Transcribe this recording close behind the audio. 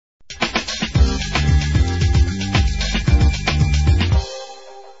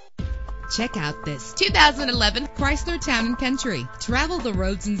Check out this 2011 Chrysler Town & Country. Travel the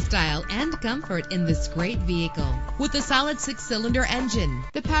roads in style and comfort in this great vehicle. With a solid 6-cylinder engine,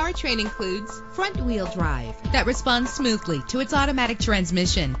 the powertrain includes front-wheel drive that responds smoothly to its automatic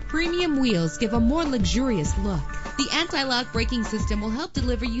transmission. Premium wheels give a more luxurious look. The anti-lock braking system will help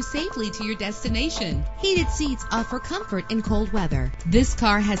deliver you safely to your destination. Heated seats offer comfort in cold weather. This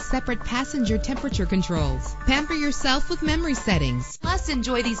car has separate passenger temperature controls. Pamper yourself with memory settings. Plus,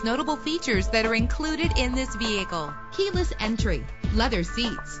 enjoy these notable features that are included in this vehicle: keyless entry, leather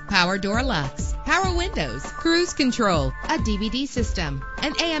seats, power door locks, power windows, cruise control, a DVD system,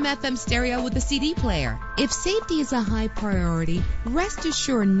 an AM/FM stereo with a CD player. If safety is a high priority, rest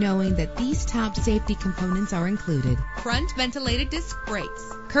assured knowing that these top safety components are included: front ventilated disc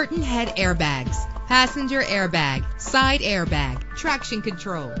brakes, curtain head airbags, passenger airbag, side airbag, traction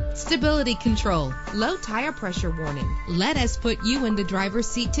control, stability control, low tire pressure warning. Let us put you in the driver's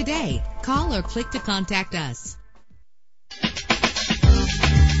seat today. Call or click to contact us.